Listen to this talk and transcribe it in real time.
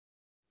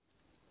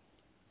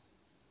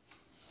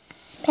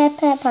Pet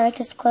Pet Park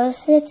is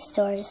closed to its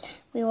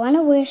doors. We want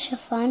to wish a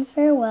fond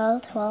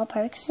farewell to all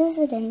park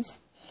residents.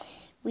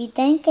 We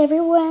thank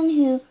everyone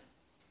who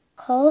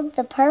called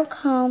the park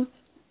home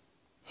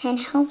and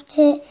helped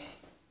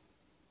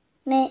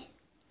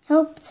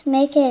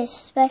make it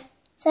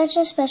such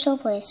a special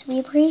place. We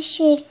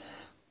appreciate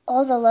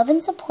all the love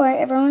and support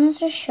everyone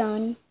has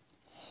shown.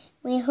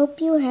 We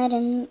hope you had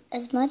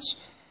as much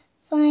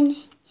fun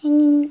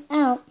hanging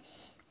out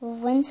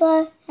with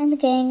Winslow and the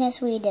gang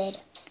as we did.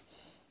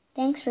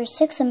 Thanks for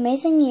 6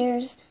 amazing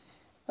years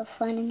of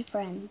fun and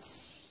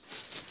friends.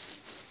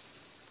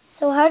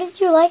 So how did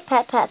you like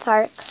Pet Pet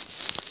Park?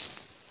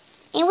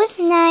 It was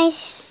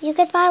nice. You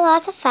could buy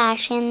lots of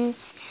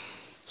fashions.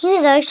 It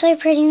was actually a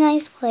pretty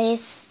nice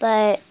place,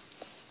 but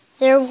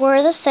there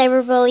were the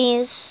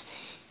cyberbullies,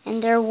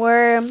 and there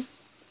were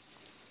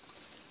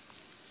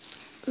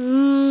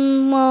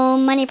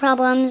money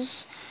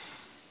problems.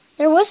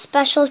 There was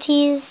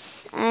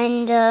specialties,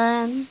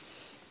 and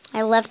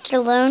I left it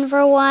alone for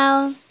a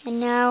while, and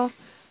now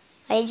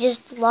I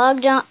just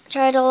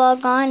tried to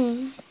log on,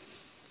 and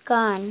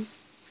gone.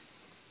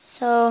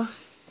 So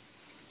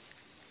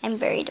I'm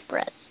very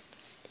depressed.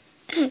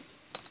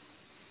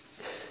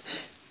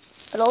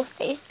 But I'll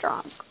stay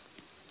strong.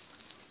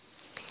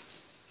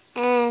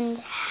 And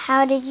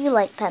how did you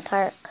like Pet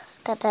Pet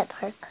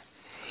Park?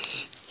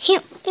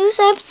 It was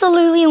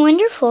absolutely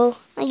wonderful.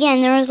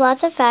 Again, there was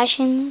lots of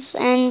fashions,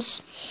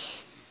 and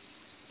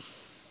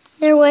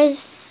there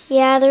was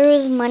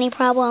money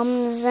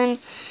problems and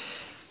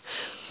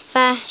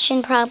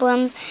fashion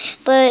problems,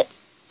 but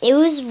it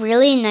was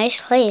really a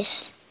nice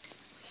place.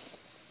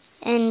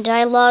 And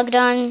I logged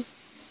on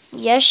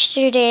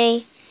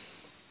yesterday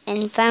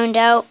and found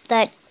out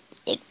that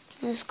it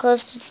was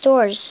closed to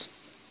stores.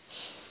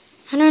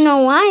 I don't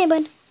know why,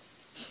 but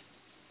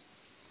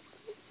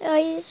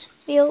I just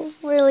feel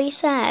really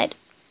sad.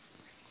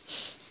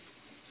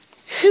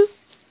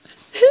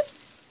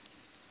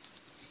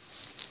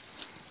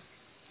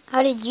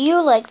 How did you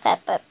like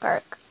Pet Pet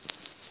Park?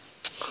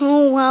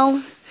 Oh,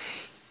 well,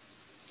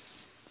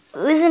 it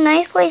was a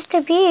nice place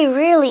to be,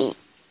 really.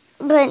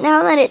 But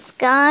now that it's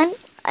gone,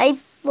 I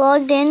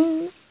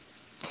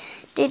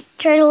did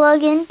try to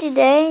log in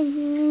today.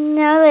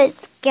 Now that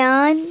it's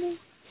gone,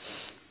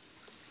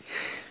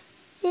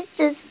 it's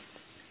just,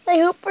 I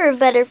hope for a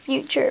better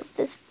future of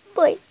this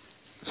place.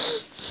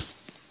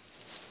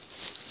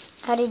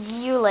 How did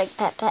you like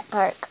Pet Pet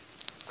Park?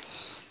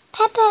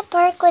 Pet Pet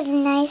Park was a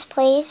nice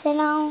place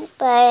and all,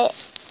 but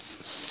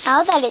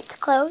now that it's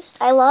closed,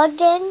 I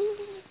logged in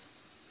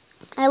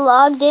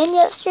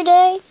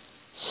yesterday.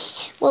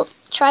 Well,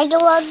 tried to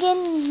log in,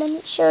 and then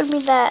it showed me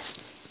that.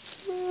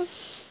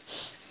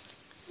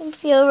 I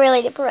feel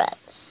really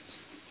depressed.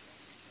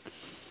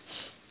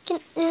 Is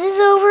this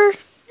over?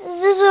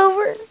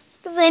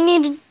 Because I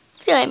need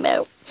time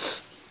out.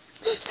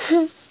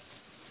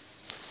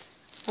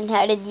 And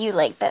how did you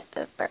like Pet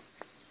Pet Park?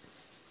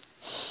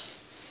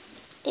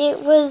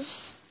 It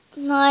was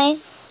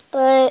nice,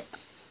 but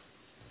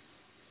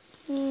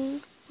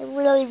I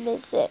really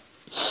miss it.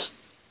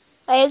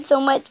 I had so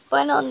much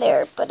fun on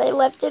there, but I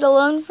left it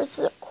alone for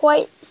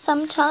quite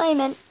some time,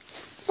 and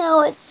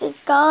now it's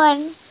just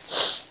gone.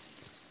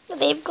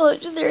 They've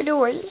closed their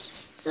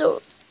doors,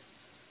 so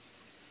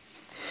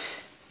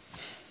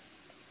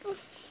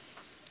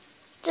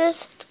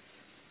just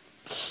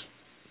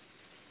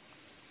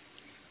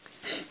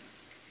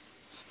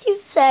it's too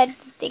sad to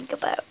think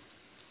about.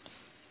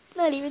 It's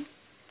not even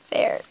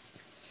fair.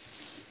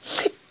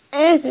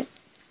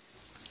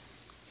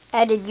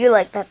 How did you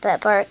like Pet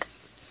Pet Park?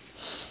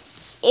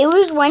 It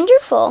was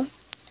wonderful.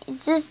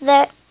 It's just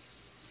that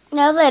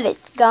now that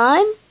it's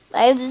gone,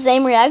 I have the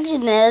same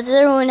reaction as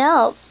everyone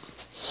else.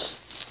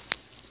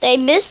 I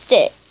missed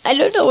it. I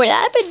don't know what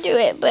happened to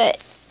it, but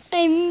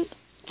I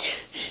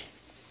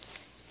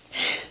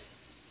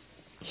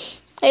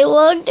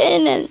logged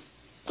in and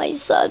I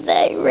saw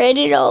that, I read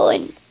it all,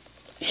 and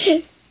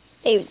I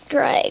was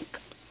crying.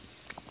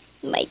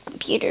 My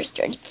computer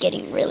started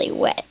getting really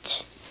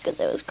wet because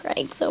I was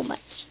crying so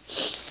much.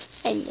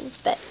 I miss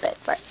Pet Pet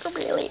Park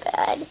really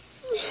bad.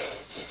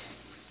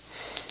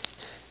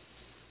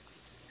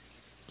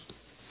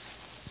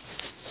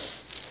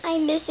 I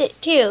miss it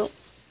too.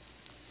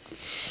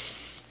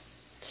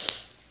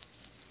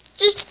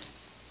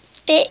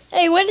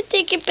 I want to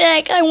take it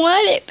back. I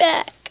want it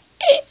back.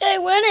 I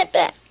want it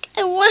back.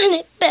 I want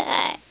it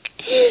back.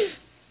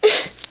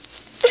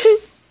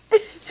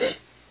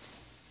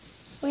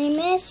 We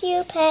miss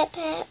you, Pet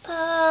Pet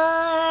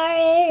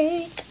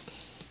Park.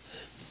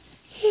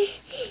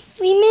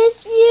 We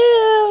miss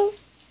you.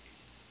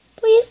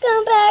 Please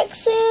come back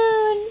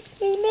soon.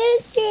 We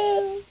miss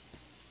you.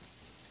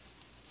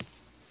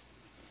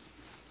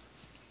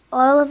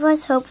 All of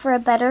us hope for a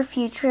better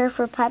future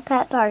for Pet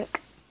Pet Park.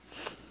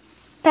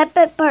 Pet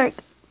Pet Park,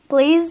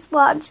 please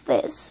watch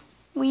this.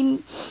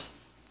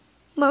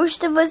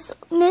 Most of us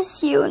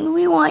miss you, and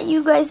we want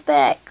you guys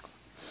back.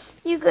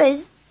 You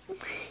guys,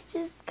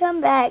 just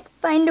come back.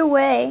 Find a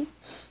way.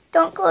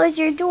 Don't close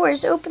your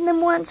doors. Open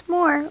them once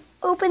more.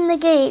 Open the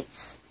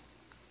gates.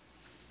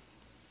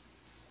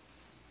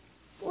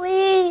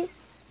 Please.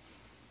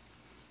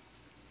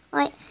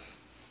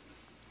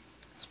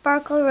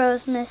 Sparkle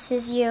Rose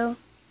misses you.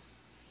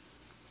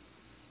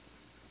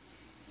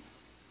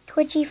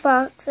 Twitchy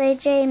Fox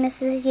AJ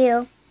misses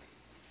you.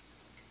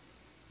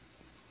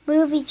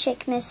 Movie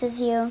Chick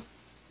misses you.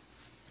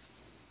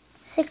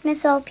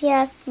 Sickness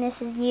LPS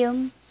misses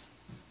you.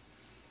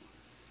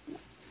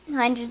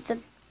 Hundreds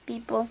of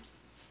people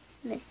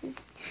miss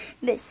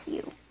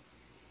you.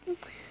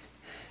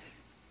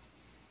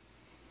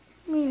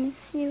 We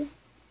miss you.